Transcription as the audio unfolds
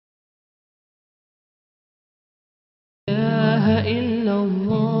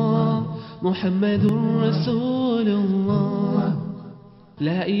محمد رسول الله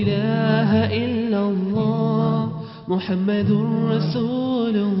لا إله إلا الله محمد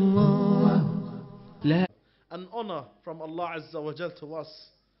رسول الله لا. An honor from Allah Azza wa Jal to us.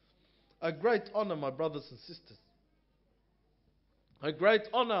 A great honor, my brothers and sisters. A great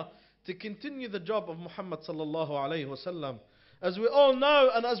honor to continue the job of Muhammad sallallahu alayhi wa sallam. As we all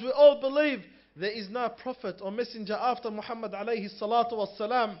know and as we all believe, there is no prophet or messenger after Muhammad alayhi salatu was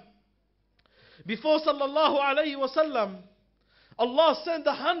salam. Before sallallahu alayhi wa sallam, Allah sent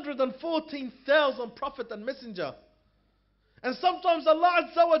 114,000 prophet and messenger. And sometimes Allah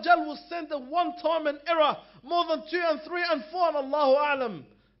Azza wa Jal will send at one time an error, more than 2 and 3 and 4, and Allahu A'lam.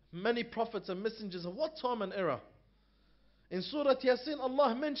 Many prophets and messengers at what time an error? In Surah Yasin,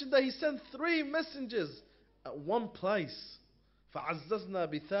 Allah mentioned that He sent 3 messengers at one place. فَعَزَّزْنَا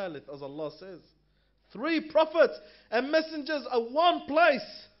بِثَالِث, as Allah says. 3 prophets and messengers at one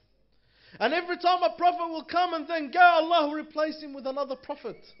place. And every time a prophet will come and then go, Allah will replace him with another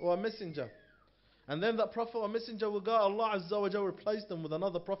prophet or a messenger. And then that prophet or messenger will go, Allah Azza wa Jalla replaced them with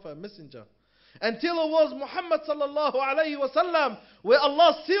another prophet and messenger. Until it was Muhammad sallallahu alayhi wa sallam, where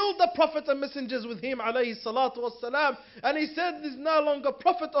Allah sealed the prophet and messengers with him alayhi salatu was salam. And He said there's no longer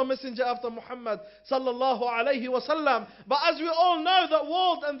prophet or messenger after Muhammad sallallahu alayhi wa sallam. But as we all know, that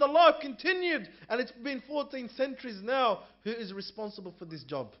world and the life continued. And it's been 14 centuries now. Who is responsible for this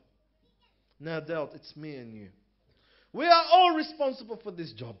job? No doubt it's me and you. We are all responsible for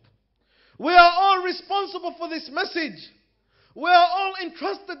this job. We are all responsible for this message. We are all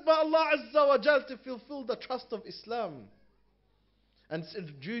entrusted by Allah Azza wa Jal to fulfill the trust of Islam. And it's the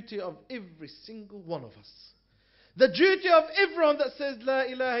duty of every single one of us. The duty of everyone that says La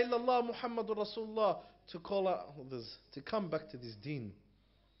ilaha illallah Muhammadur Rasulullah to call out others to come back to this deen.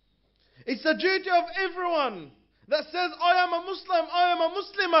 It's the duty of everyone that says I am a Muslim, I am a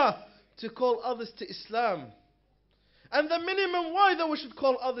Muslimah, to call others to Islam. And the minimum way that we should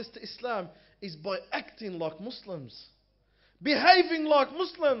call others to Islam is by acting like Muslims, behaving like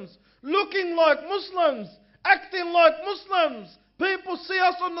Muslims, looking like Muslims, acting like Muslims. People see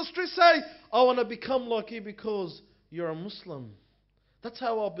us on the street, say, I want to become like you because you're a Muslim. That's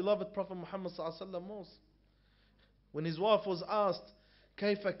how our beloved Prophet Muhammad sallallahu alaihi wasallam was. When his wife was asked,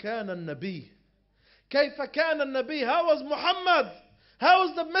 كيف كان النبي? كيف كان النبي? How was Muhammad? How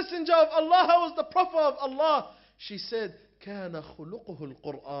was the messenger of Allah? How was the prophet of Allah? She said, كان خلقه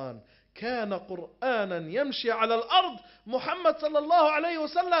القرآن كان قرآنا يمشي على الأرض. Muhammad sallallahu alayhi wa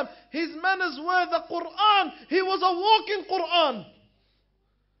sallam, his manners were the Quran. He was a walking Quran.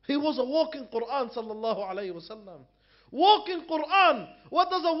 He was a walking Quran sallallahu alayhi wa sallam. Walking Quran.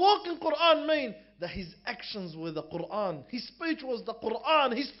 What does a walking Quran mean? That his actions were the Quran. His speech was the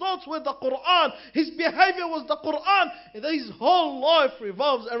Quran. His thoughts were the Quran. His behavior was the Quran. His whole life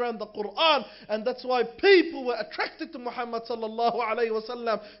revolves around the Quran. And that's why people were attracted to Muhammad sallallahu alayhi wa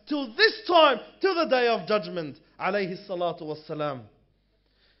sallam till this time, till the day of judgment. Alayhi salatu wassalam.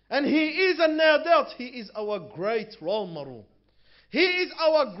 And he is, and no doubt, he is our great role model. He is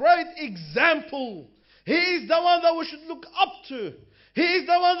our great example. He is the one that we should look up to. He is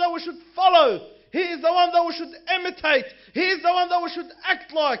the one that we should follow. He is the one that we should imitate. He is the one that we should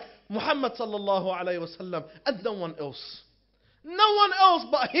act like. Muhammad sallallahu alayhi wa sallam, and no one else. No one else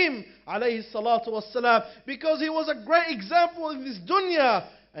but him alayhi salatu wassalam, because he was a great example in this dunya,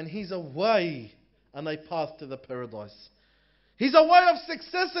 and he's a way and a path to the paradise. He's a way of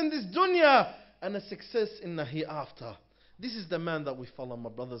success in this dunya and a success in the hereafter. This is the man that we follow, my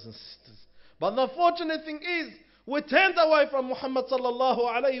brothers and sisters. But the unfortunate thing is, we turned away from Muhammad sallallahu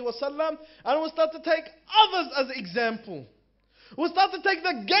alayhi wa sallam, and we start to take others as example. We start to take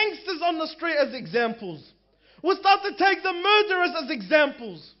the gangsters on the street as examples. We start to take the murderers as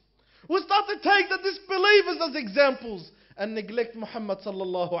examples. We start to take the disbelievers as examples and neglect Muhammad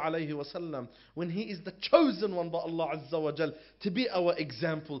sallallahu alayhi wa sallam, when he is the chosen one by Allah Azza wa Jal to be our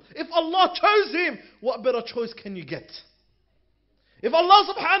example. If Allah chose him, what better choice can you get? If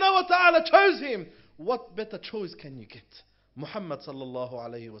Allah subhanahu wa ta'ala chose him, what better choice can you get? Muhammad sallallahu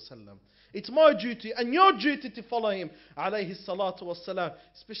alayhi wa sallam. It's my duty and your duty to follow him alayhi salatu wa salam,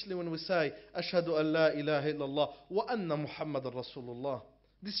 especially when we say ashhadu an la ilaha illallah wa anna Muhammadan Rasulullah.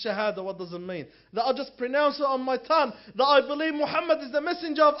 This shahada, what does it mean? That I just pronounce it on my tongue, that I believe Muhammad is the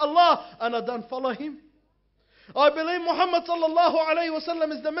messenger of Allah and I don't follow him. I believe Muhammad sallallahu alayhi wa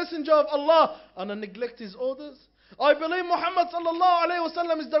sallam is the messenger of Allah and I neglect his orders. I believe Muhammad sallallahu alayhi wa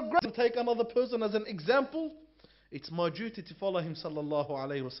sallam is the great. To take another person as an example, it's my duty to follow him sallallahu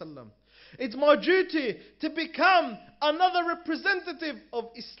alayhi wa sallam. It's my duty to become another representative of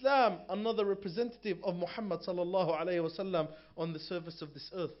Islam, another representative of Muhammad sallallahu alayhi wa sallam on the surface of this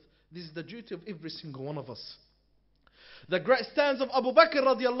earth. This is the duty of every single one of us. The great stance of Abu Bakr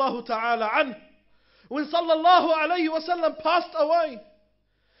radiallahu ta'ala anhu, when sallallahu alayhi wasallam passed away,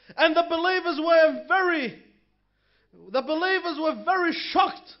 and the believers were very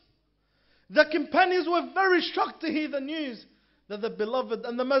shocked. The companions were very shocked to hear the news that the beloved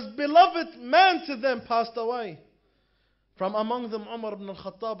and the most beloved man to them passed away. From among them, Umar ibn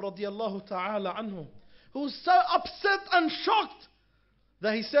al-Khattab radiallahu ta'ala anhu, who was so upset and shocked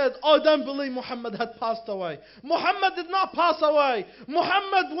that he said, I don't believe Muhammad had passed away. Muhammad did not pass away.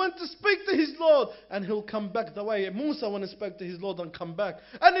 Muhammad went to speak to his Lord, and he'll come back the way Musa went to speak to his Lord and come back.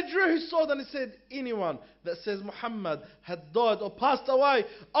 And he drew his sword and he said, anyone that says Muhammad had died or passed away,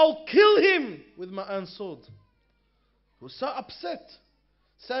 I'll kill him with my own sword. He was so upset.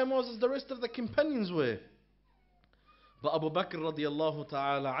 Same was as the rest of the companions were. But Abu Bakr radiallahu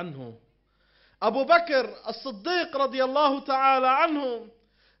ta'ala anhu, Abu Bakr as-Siddiq radiallahu ta'ala anhu,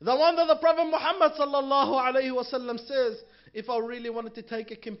 the one that the Prophet Muhammad sallallahu alayhi wa sallam says, if I really wanted to take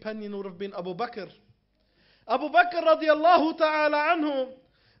a companion, it would have been Abu Bakr. Abu Bakr radiallahu ta'ala anhu,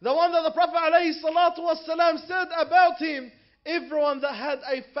 the one that the Prophet alayhi salatu wa sallam said about him, everyone that had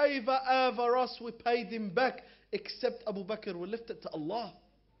a favor over us, we paid him back, except Abu Bakr. We left it to Allah.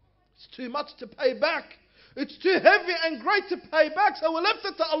 It's too much to pay back. It's too heavy and great to pay back, so we left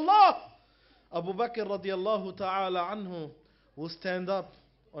it to Allah. Abu Bakr radiallahu ta'ala anhu will stand up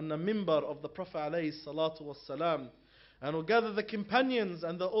on the mimbar of the Prophet alayhi salatu wassalam, and will gather the companions,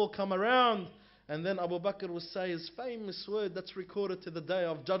 and they'll all come around, and then Abu Bakr will say his famous word that's recorded to the day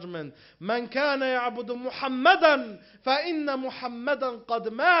of judgment: Man kana ya'budu Muhammadan fa inna Muhammadan qad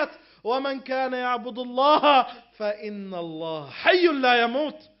mat, wa man kana ya'budu Allah fa inna Allah hayyun la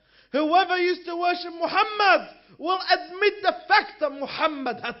yamut. Whoever used to worship Muhammad will admit the fact that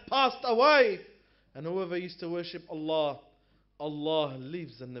Muhammad had passed away. And whoever used to worship Allah, Allah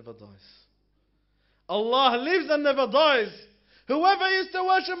lives and never dies. Allah lives and never dies. Whoever used to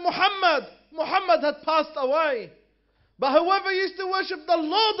worship Muhammad, Muhammad had passed away. But whoever used to worship the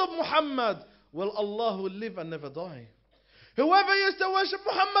Lord of Muhammad, well, Allah will live and never die. Whoever used to worship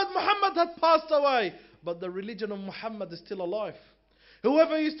Muhammad, Muhammad had passed away. But the religion of Muhammad is still alive.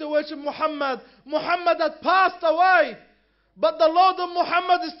 Whoever used to worship Muhammad, Muhammad had passed away, but the Lord of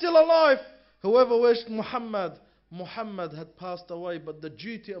Muhammad is still alive. Whoever worshipped Muhammad, Muhammad had passed away, but the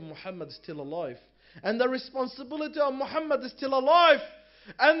duty of Muhammad is still alive. And the responsibility of Muhammad is still alive.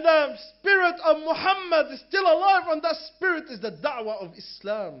 And the spirit of Muhammad is still alive, and that spirit is the da'wah of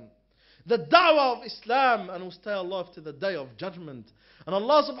Islam. The da'wah of Islam, and will stay alive to the day of judgment. And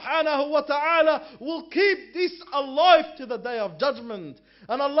Allah subhanahu wa ta'ala will keep this alive to the day of judgment.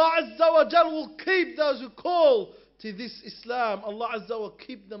 And Allah Azza wa Jal will keep those who call to this Islam. Allah Azza will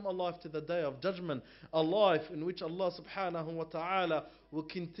keep them alive to the day of judgment. A life in which Allah subhanahu wa ta'ala will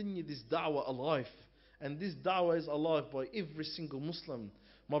continue this da'wah alive. And this da'wah is alive by every single Muslim.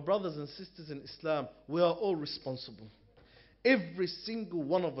 My brothers and sisters in Islam, we are all responsible. Every single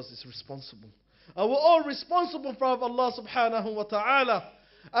one of us is responsible. And we're all responsible for Allah subhanahu wa ta'ala.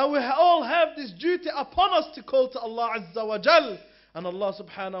 And we all have this duty upon us to call to Allah Azza wa Jal. And Allah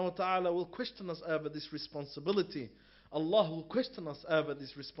subhanahu wa ta'ala will question us over this responsibility. Allah will question us over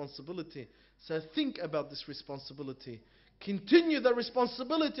this responsibility. So think about this responsibility. Continue the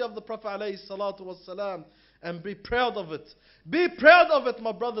responsibility of the Prophet alayhi salatu wasalam, and be proud of it. Be proud of it,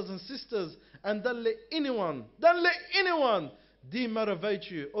 my brothers and sisters. And don't let anyone demotivate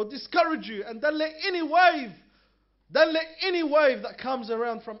you or discourage you, and don't let any wave that comes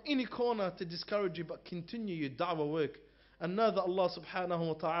around from any corner to discourage you, but continue your da'wah work, and know that Allah subhanahu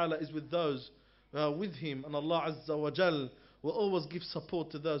wa ta'ala is with those with him, and Allah Azza wa Jal will always give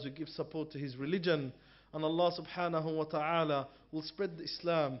support to those who give support to his religion, and Allah subhanahu wa ta'ala will spread the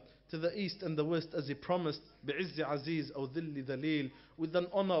Islam to the east and the west as he promised, bi'izzi aziz aw dhilli dhalil, with an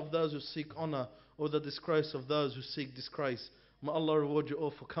honor of those who seek honor, or the disgrace of those who seek disgrace. May Allah reward you all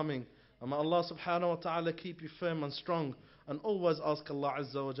for coming. And may Allah subhanahu wa ta'ala keep you firm and strong. And always ask Allah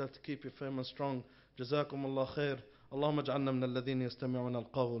Azza wa Jal to keep you firm and strong. Jazakum Allah khair. Allahumma ja'alna min alladhina yastami'una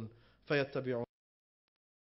al-qawl fayattabi'una